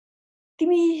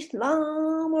 तिमी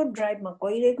लामो ड्राइभमा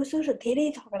गइरहेको छौ र धेरै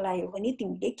थकाइ लाग्यो भने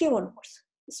तिमीले के गर्नुपर्छ?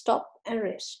 स्टप एन्ड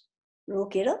रेस्ट,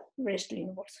 रोकेर रेस्ट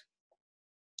लिनुपर्छ।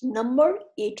 Number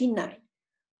 89,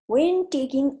 when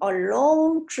taking a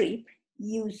long trip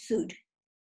you should.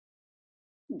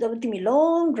 जब तिमी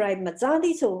लङ ड्राइभमा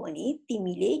जाँदैछौ भने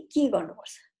तिमीले के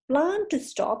गर्नुपर्छ? Plan to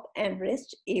stop and rest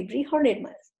every 100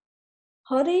 miles.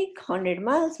 हरेक 100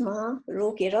 माइल्समा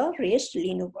रोकेर रेस्ट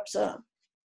लिनुपर्छ।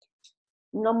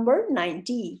 Number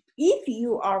 90, if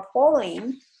you are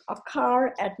following a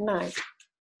car at night,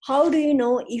 how do you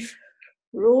know if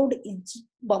road is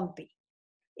bumpy?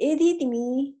 यदि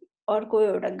तिमी अर्को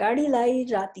एउटा गाडीलाई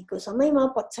रातिको समयमा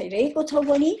पछ्याइरहेको छौ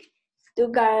भने त्यो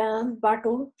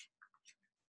बाटोमा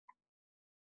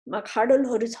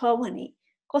खाडलहरू छ भने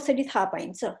कसरी थाहा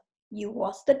पाइन्छ? You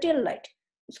watch the tail light.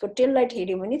 उसको टेल लाइट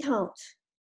हेर्यो भने थाहा हुन्छ।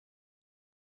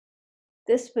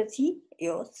 त्यसपछि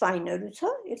यो साइनहरू छ,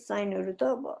 यो साइनहरू त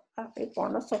अब आफै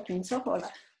पढ्न सकिन्छ होला।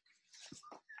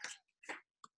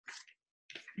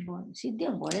 सिधै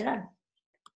भरेर